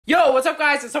Yo, what's up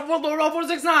guys? It's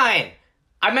World469.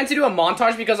 I meant to do a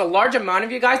montage because a large amount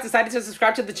of you guys decided to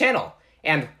subscribe to the channel.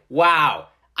 And wow,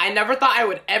 I never thought I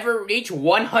would ever reach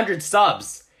 100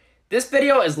 subs. This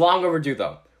video is long overdue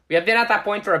though. We have been at that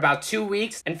point for about 2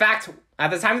 weeks. In fact,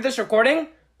 at the time of this recording,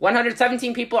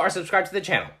 117 people are subscribed to the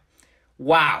channel.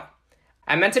 Wow.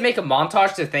 I meant to make a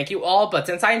montage to thank you all, but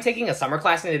since I am taking a summer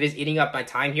class and it is eating up my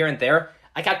time here and there,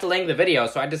 I kept delaying the video,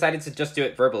 so I decided to just do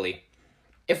it verbally.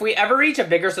 If we ever reach a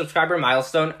bigger subscriber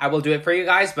milestone, I will do it for you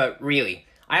guys, but really,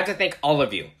 I have to thank all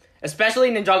of you. Especially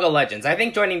Ninjago Legends. I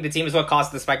think joining the team is what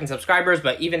caused the spike in subscribers,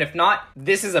 but even if not,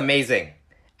 this is amazing.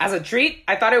 As a treat,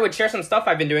 I thought I would share some stuff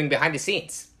I've been doing behind the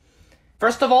scenes.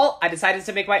 First of all, I decided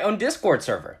to make my own Discord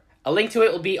server. A link to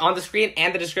it will be on the screen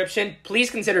and the description.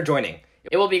 Please consider joining.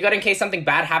 It will be good in case something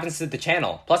bad happens to the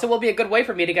channel. Plus, it will be a good way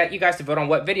for me to get you guys to vote on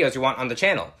what videos you want on the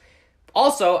channel.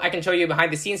 Also, I can show you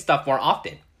behind the scenes stuff more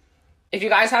often. If you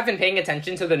guys have been paying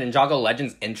attention to the Ninjago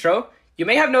Legends intro, you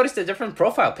may have noticed a different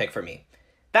profile pic for me.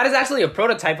 That is actually a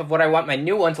prototype of what I want my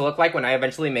new one to look like when I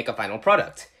eventually make a final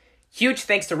product. Huge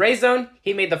thanks to Rayzone,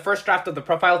 he made the first draft of the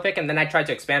profile pic and then I tried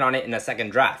to expand on it in a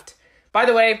second draft. By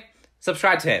the way,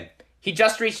 subscribe to him. He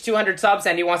just reached 200 subs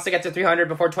and he wants to get to 300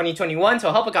 before 2021,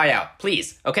 so help a guy out,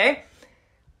 please, okay?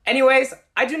 Anyways,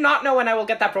 I do not know when I will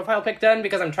get that profile pic done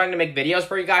because I'm trying to make videos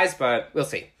for you guys, but we'll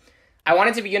see. I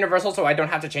want it to be universal so I don't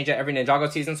have to change it every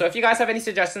Ninjago season, so if you guys have any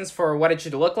suggestions for what it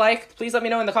should look like, please let me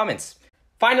know in the comments.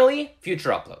 Finally, future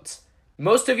uploads.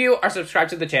 Most of you are subscribed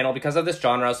to the channel because of this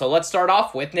genre, so let's start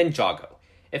off with Ninjago.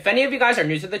 If any of you guys are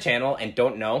new to the channel and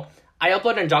don't know, I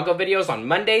upload Ninjago videos on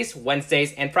Mondays,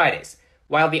 Wednesdays, and Fridays,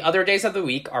 while the other days of the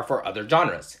week are for other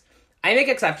genres. I make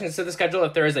exceptions to the schedule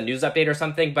if there is a news update or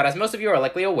something, but as most of you are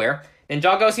likely aware,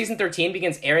 Ninjago Season 13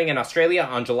 begins airing in Australia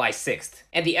on July 6th,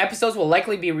 and the episodes will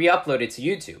likely be re-uploaded to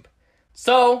YouTube.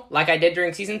 So, like I did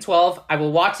during Season 12, I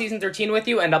will watch Season 13 with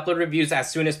you and upload reviews as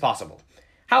soon as possible.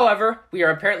 However, we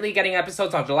are apparently getting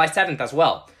episodes on July 7th as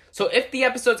well, so if the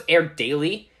episodes air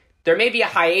daily, there may be a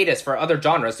hiatus for other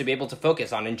genres to be able to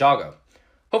focus on Ninjago.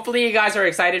 Hopefully you guys are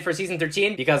excited for Season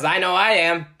 13, because I know I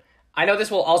am. I know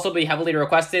this will also be heavily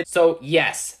requested, so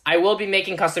yes, I will be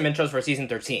making custom intros for Season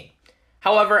 13.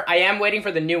 However, I am waiting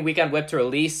for the new Weekend Whip to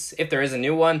release, if there is a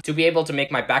new one, to be able to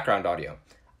make my background audio.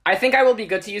 I think I will be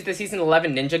good to use the Season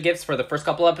 11 ninja gifts for the first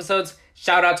couple episodes.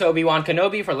 Shout out to Obi-Wan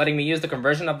Kenobi for letting me use the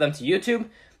conversion of them to YouTube.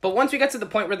 But once we get to the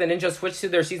point where the ninjas switch to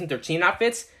their Season 13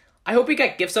 outfits, I hope we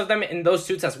get gifts of them in those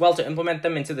suits as well to implement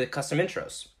them into the custom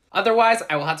intros. Otherwise,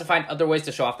 I will have to find other ways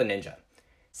to show off the ninja.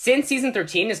 Since Season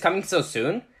 13 is coming so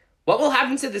soon, what will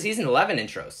happen to the Season 11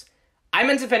 intros? I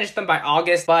meant to finish them by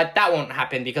August, but that won't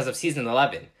happen because of Season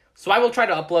 11. So I will try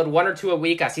to upload 1 or 2 a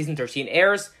week as Season 13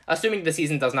 airs, assuming the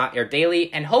season does not air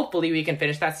daily, and hopefully we can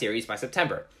finish that series by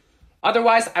September.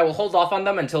 Otherwise, I will hold off on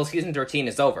them until Season 13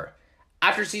 is over.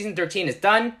 After Season 13 is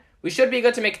done, we should be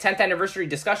good to make 10th anniversary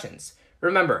discussions.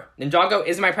 Remember, Ninjago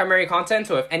is my primary content,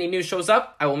 so if any news shows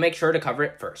up, I will make sure to cover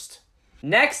it first.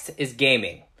 Next is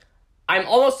gaming. I'm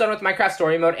almost done with Minecraft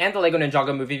Story Mode and the LEGO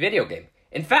Ninjago Movie video game.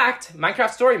 In fact,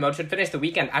 Minecraft Story Mode should finish the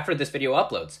weekend after this video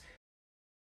uploads.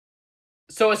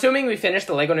 So assuming we finish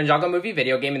the LEGO Ninjago Movie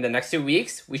video game in the next 2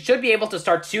 weeks, we should be able to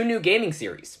start 2 new gaming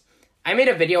series. I made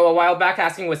a video a while back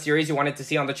asking what series you wanted to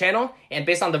see on the channel, and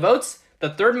based on the votes,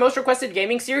 the 3rd most requested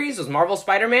gaming series was Marvel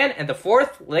Spider-Man, and the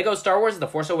 4th, LEGO Star Wars The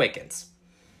Force Awakens.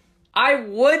 I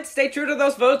would stay true to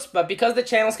those votes, but because the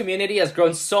channel's community has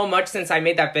grown so much since I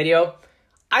made that video,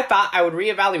 I thought I would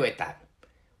reevaluate that.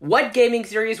 What gaming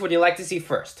series would you like to see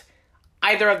first?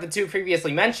 Either of the 2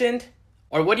 previously mentioned,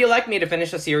 or would you like me to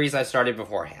finish a series I started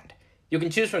beforehand? You can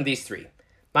choose from these 3.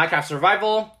 Minecraft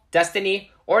Survival,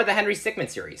 Destiny, or the Henry Stickmin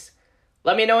series.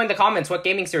 Let me know in the comments what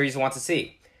gaming series you want to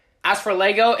see. As for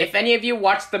LEGO, if any of you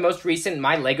watched the most recent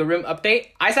My LEGO Room update,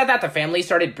 I said that the family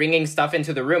started bringing stuff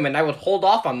into the room and I would hold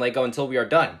off on LEGO until we are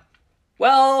done.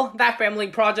 Well, that family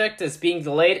project is being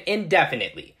delayed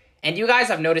indefinitely. And you guys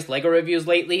have noticed LEGO reviews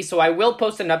lately, so I will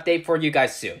post an update for you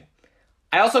guys soon.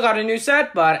 I also got a new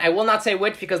set, but I will not say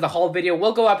which because the haul video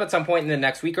will go up at some point in the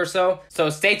next week or so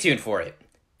stay tuned for it.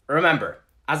 Remember,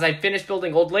 as I finish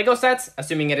building old LEGO sets,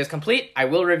 assuming it is complete, I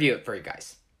will review it for you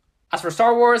guys. As for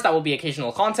Star Wars, that will be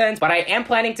occasional content, but I am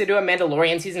planning to do a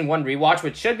Mandalorian Season 1 rewatch,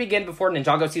 which should begin before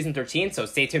Ninjago Season 13, so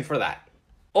stay tuned for that.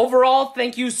 Overall,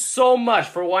 thank you so much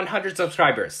for 100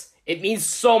 subscribers. It means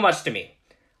so much to me.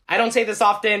 I don't say this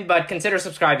often, but consider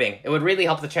subscribing. It would really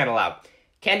help the channel out.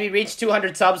 Can we reach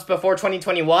 200 subs before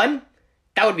 2021?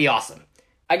 That would be awesome.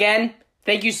 Again,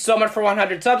 thank you so much for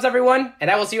 100 subs, everyone, and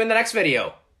I will see you in the next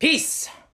video. Peace!